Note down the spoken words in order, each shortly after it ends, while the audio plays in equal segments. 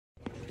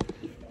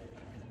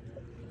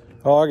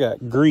Oh, I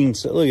got green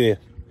stuff. Look at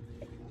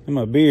this. In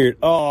my beard.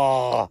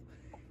 Oh,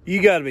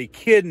 you got to be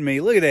kidding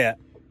me. Look at that.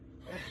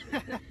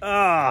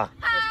 Ah.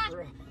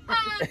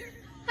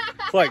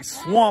 It's like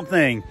Swamp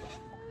Thing.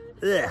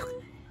 Ugh.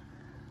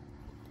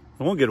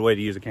 One good way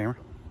to use a camera.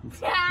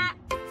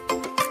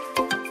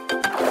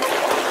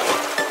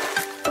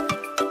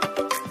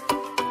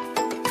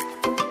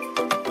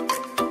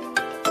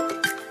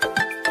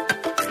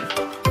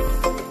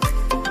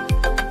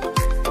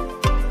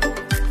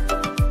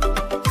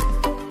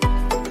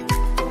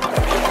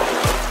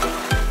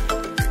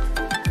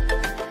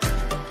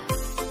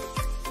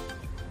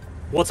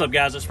 What's up,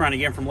 guys? It's Brian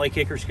again from Lake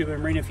Hickory Scuba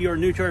and Marina. If you are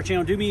new to our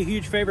channel, do me a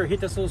huge favor, hit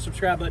this little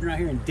subscribe button right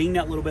here and ding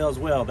that little bell as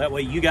well. That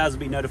way you guys will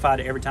be notified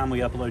every time we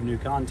upload new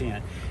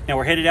content. Now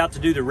we're headed out to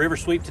do the river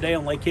sweep today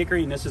on Lake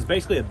Hickory, and this is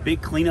basically a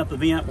big cleanup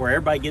event where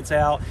everybody gets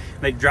out,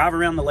 they drive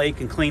around the lake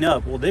and clean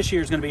up. Well, this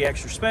year is going to be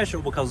extra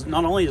special because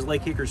not only is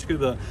Lake Hickory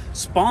Scuba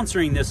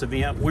sponsoring this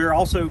event, we're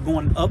also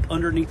going up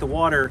underneath the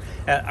water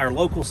at our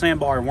local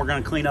sandbar, and we're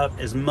going to clean up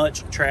as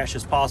much trash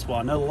as possible.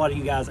 I know a lot of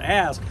you guys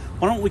ask,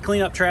 why don't we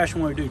clean up trash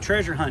when we do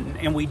treasure hunting?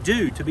 And we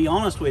do, to be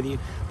honest with you.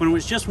 When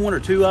it's just one or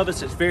two of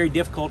us, it's very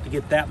difficult to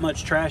get that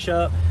much trash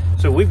up.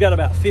 So we've got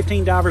about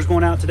 15 divers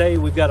going out today.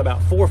 We've got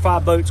about 4 or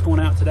 5 boats going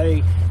out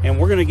today, and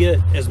we're gonna get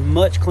as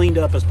much cleaned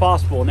up as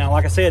possible. Now,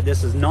 like I said,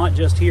 this is not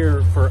just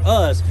here for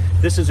us.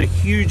 This is a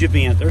huge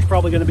event. There's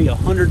probably gonna be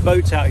 100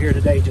 boats out here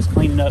today just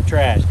cleaning up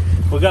trash.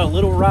 We've got a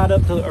little ride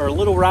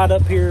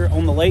up here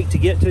on the lake to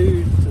get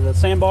to the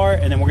sandbar,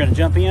 and then we're gonna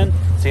jump in,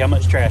 see how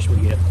much trash we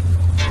get.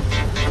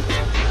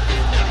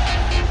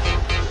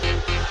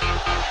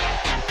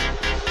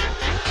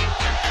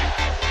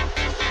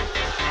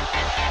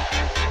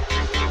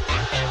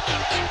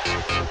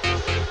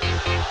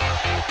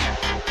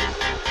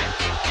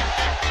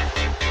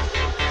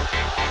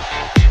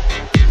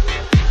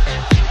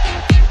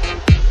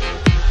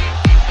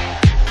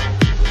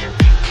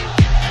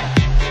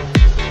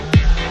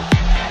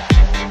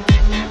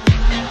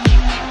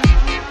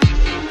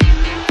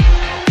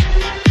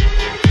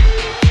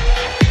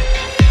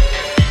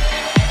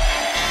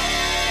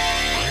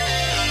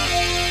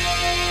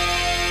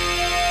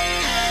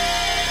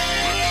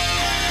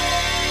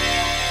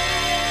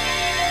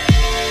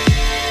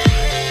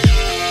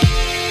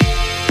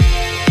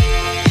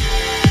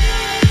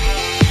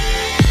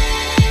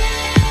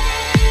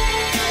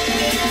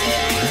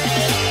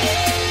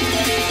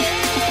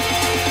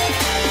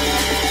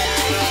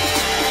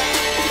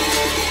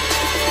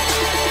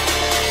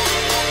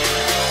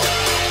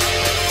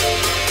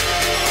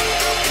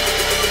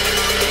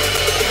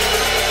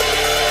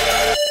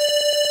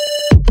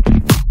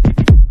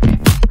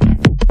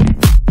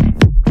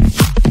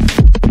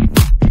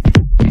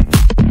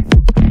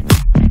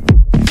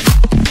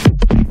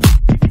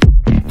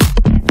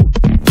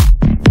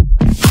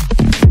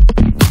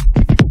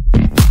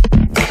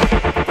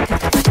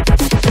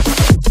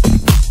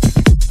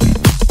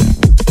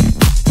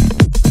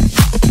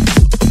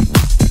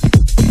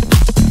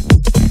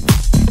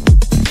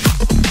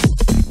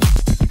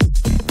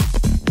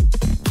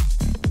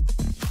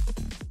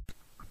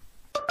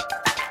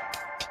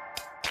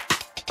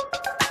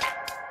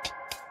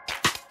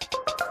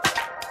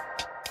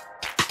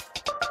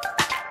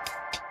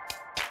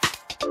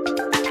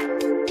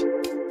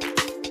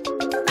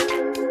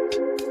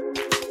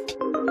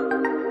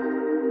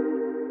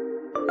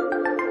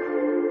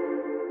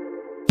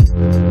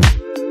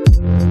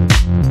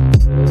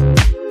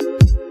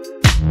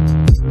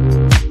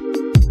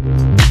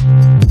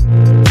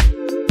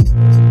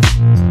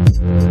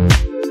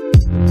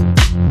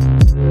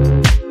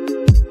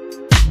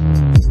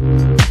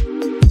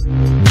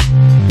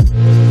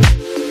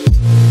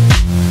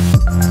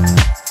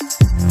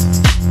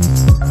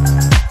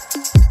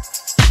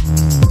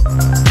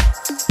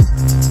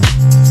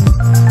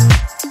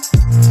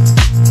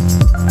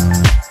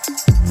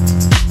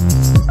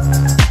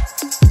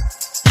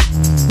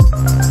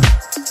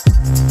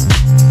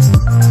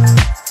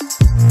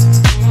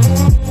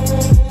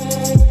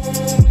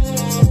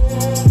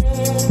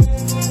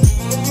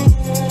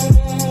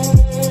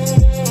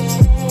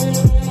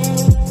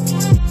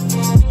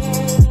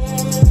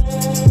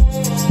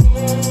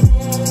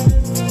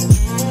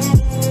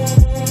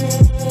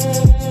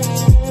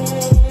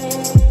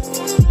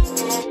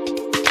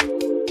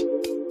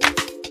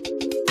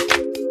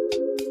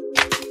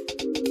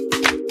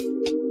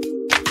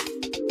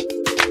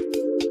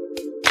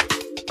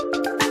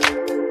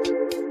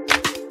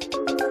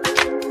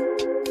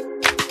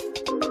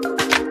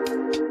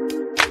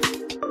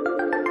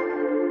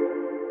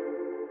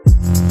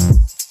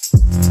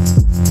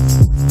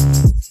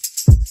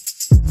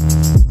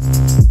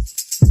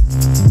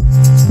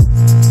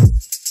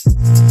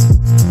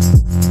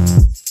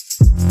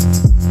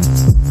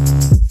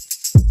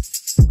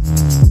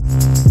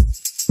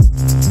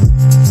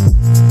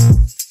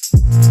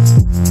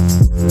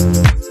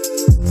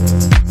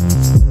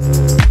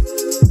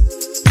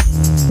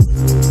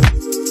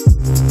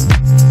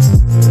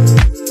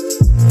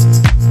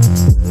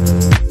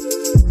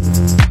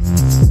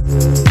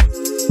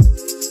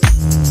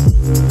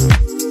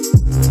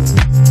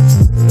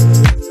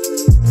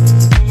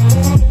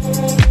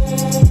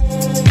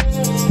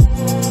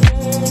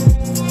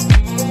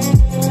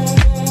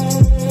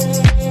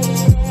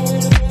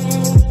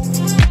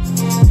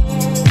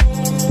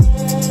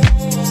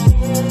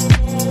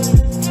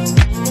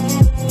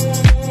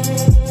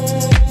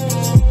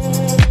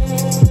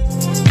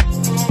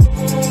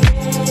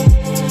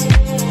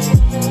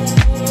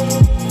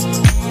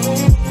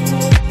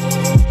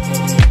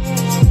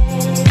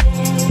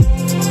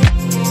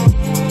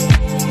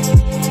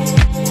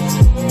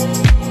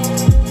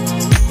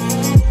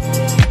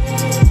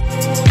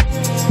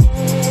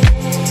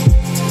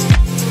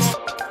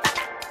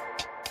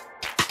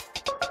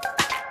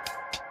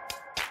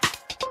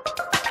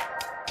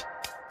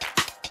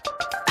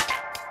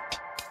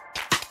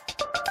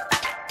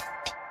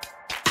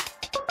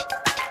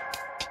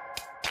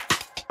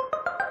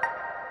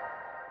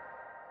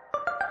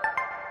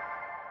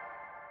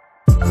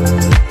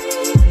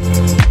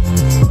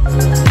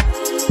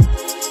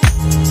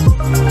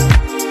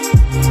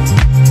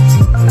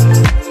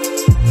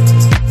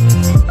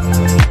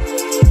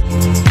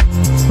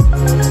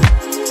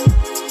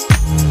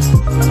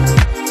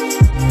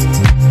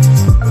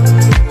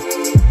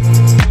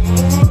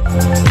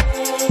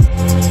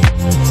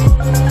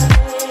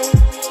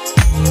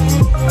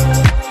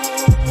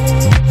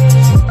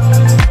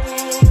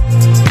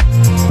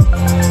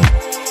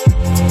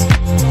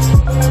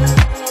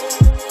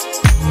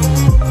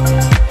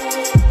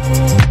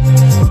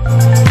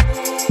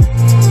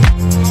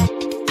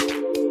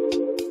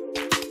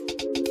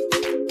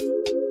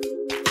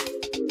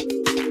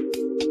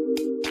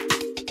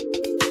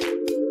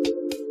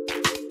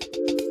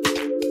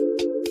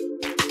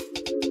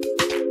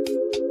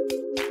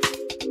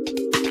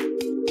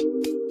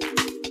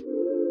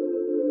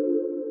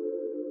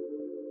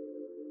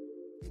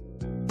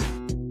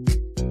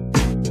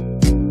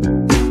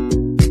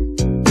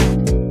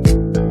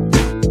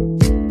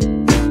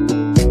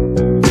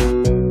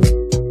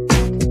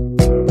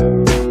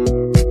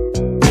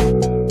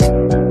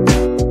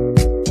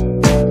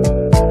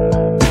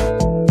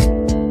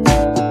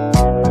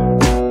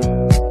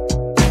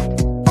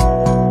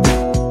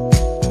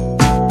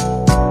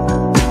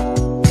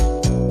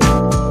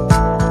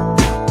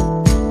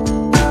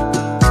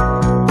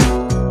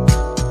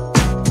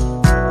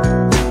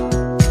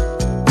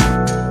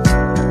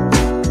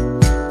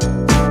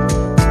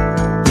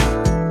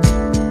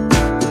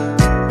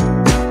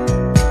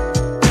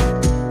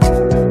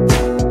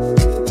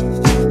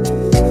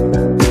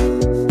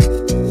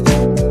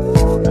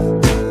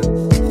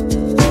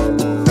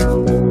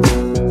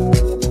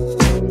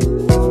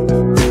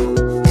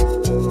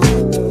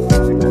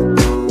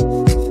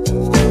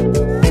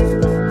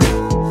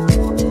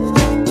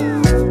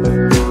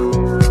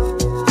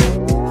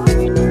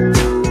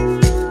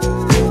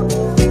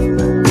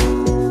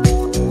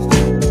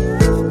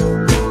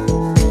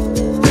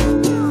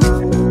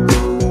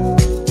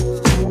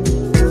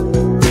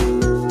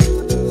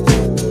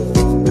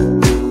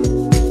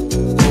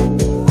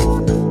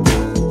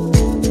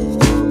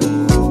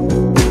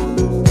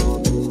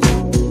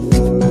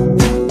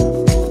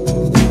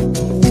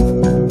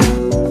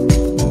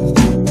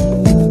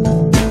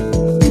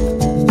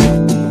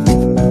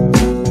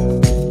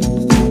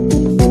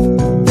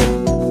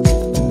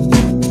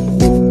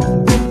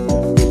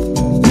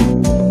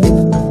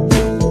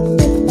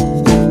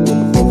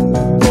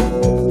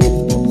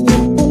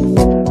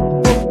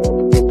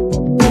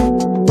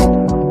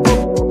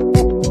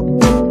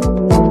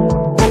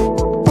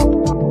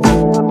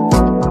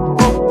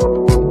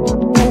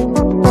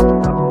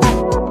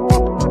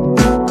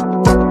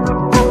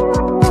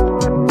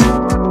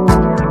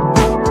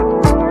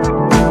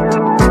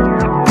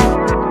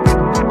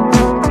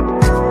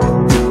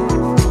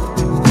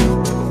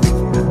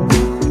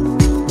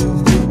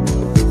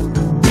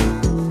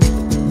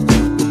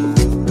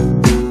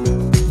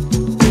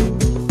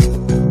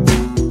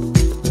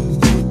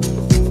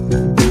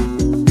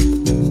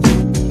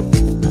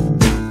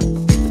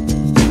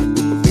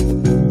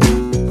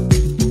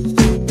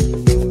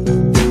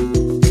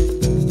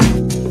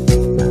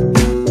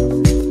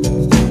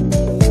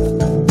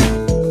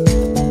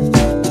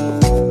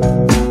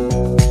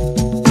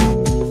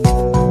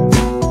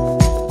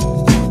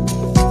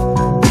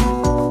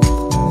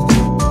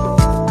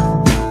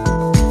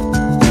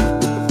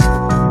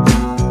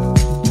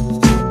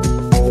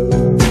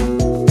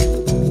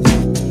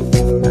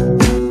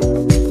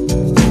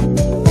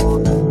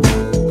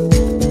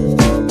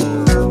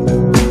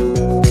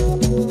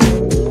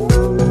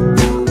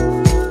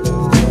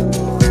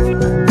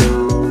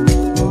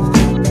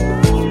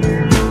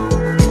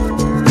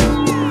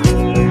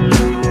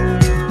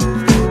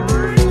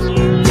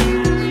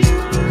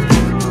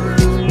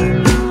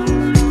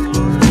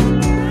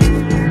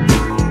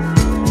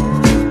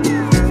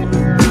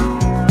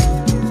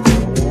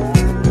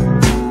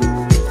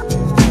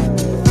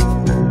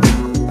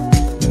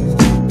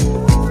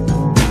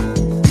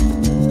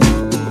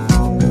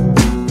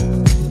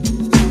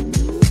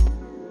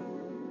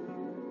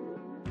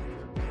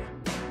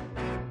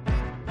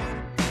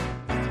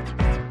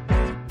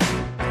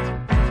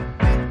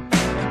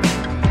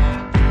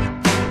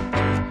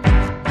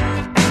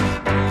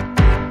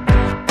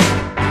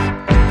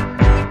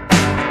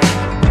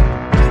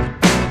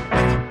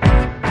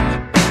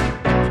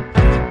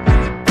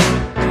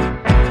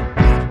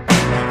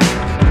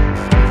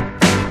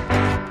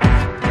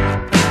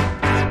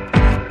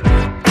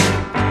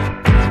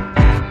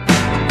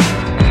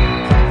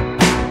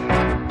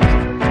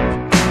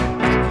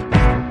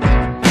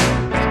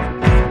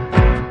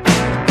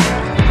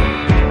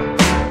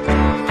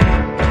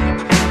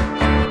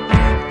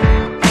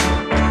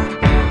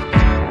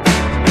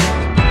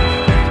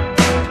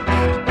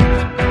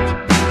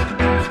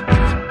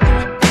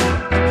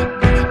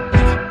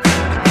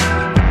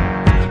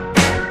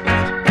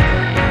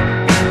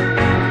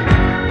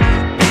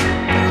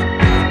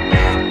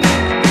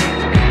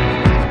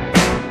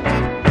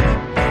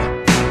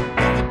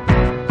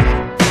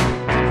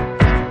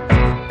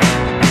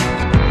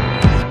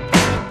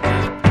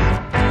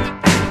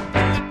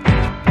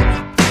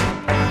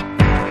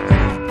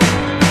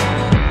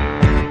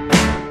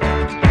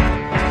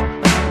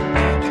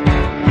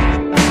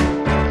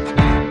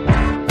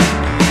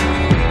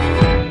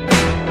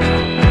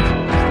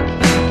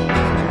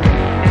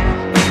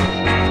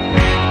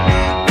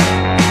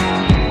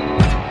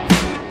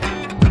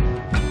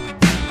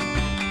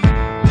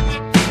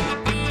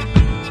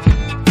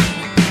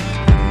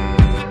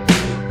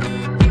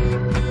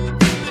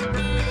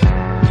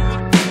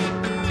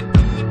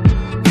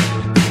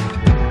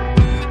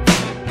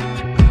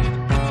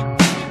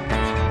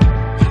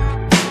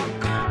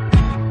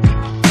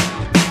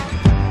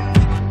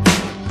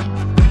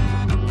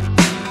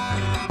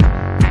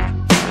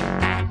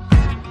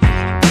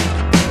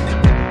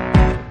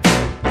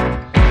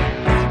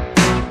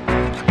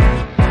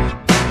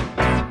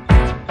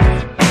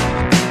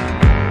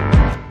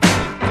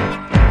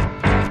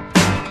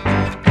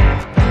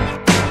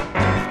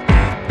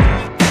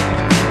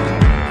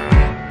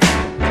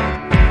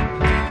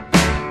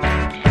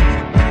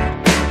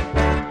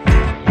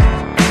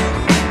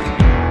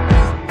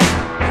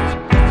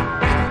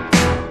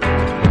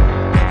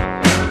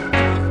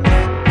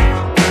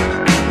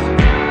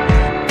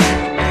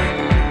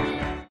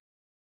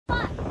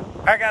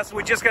 guys, so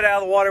we just got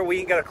out of the water. We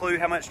ain't got a clue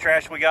how much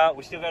trash we got.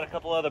 We still got a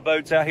couple other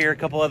boats out here, a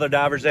couple other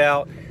divers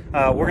out.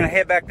 We're gonna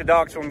head back to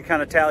dock so we can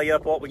kind of tally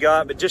up what we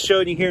got. But just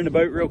showing you here in the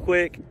boat real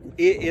quick,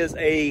 it is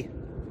a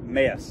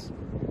mess.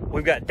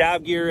 We've got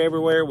dive gear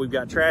everywhere. We've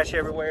got trash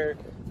everywhere.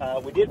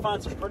 We did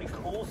find some pretty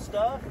cool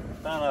stuff.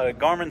 Found a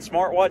Garmin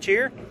smartwatch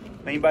here.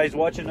 If anybody's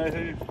watching, know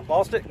who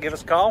lost it, give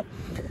us a call.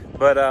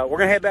 But we're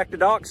gonna head back to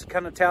docks,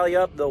 kind of tally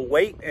up the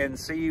weight and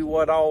see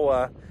what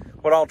all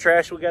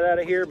trash we got out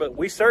of here. But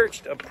we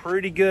searched a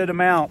pretty good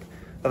amount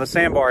of the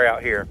sandbar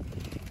out here.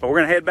 But we're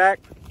gonna head back,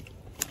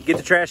 get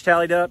the trash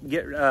tallied up,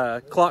 get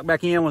clocked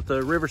back in with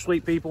the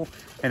Riversweep people,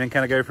 and then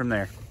kind of go from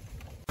there.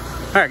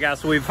 All right, guys,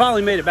 so we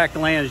finally made it back to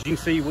land. As you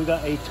can see, we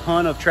got a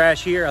ton of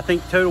trash here. I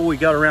think total we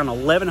got around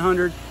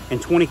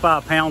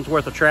 1,125 pounds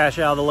worth of trash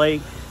out of the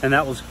lake. And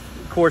that was,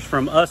 of course,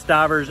 from us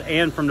divers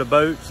and from the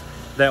boats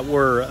that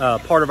were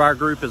part of our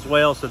group as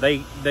well. So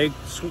they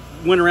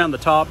went around the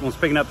top and was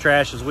picking up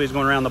trash as we was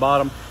going around the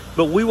bottom.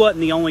 But we wasn't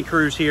the only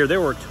crews here. There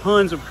were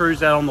tons of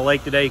crews out on the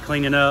lake today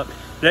cleaning up.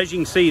 But as you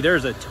can see,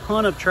 there's a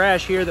ton of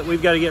trash here that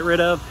we've got to get rid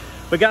of.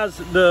 But guys,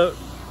 the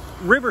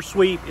River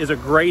Sweep is a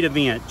great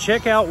event.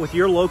 Check out with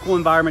your local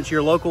environments,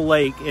 your local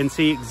lake, and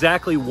see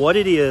exactly what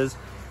it is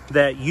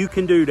that you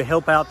can do to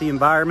help out the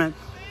environment.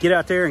 Get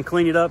out there and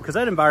clean it up, because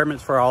that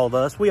environment's for all of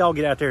us. We all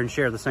get out there and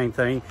share the same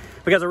thing.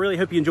 But guys, I really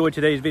hope you enjoyed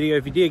today's video.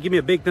 If you did, give me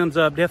a big thumbs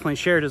up. Definitely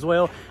share it as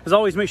well. As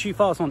always, make sure you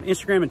follow us on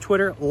Instagram and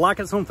Twitter, like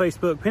us on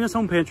Facebook, pin us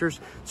on Pinterest,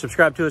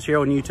 subscribe to us here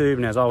on YouTube.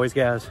 And as always,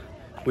 guys,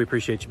 we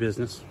appreciate your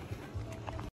business.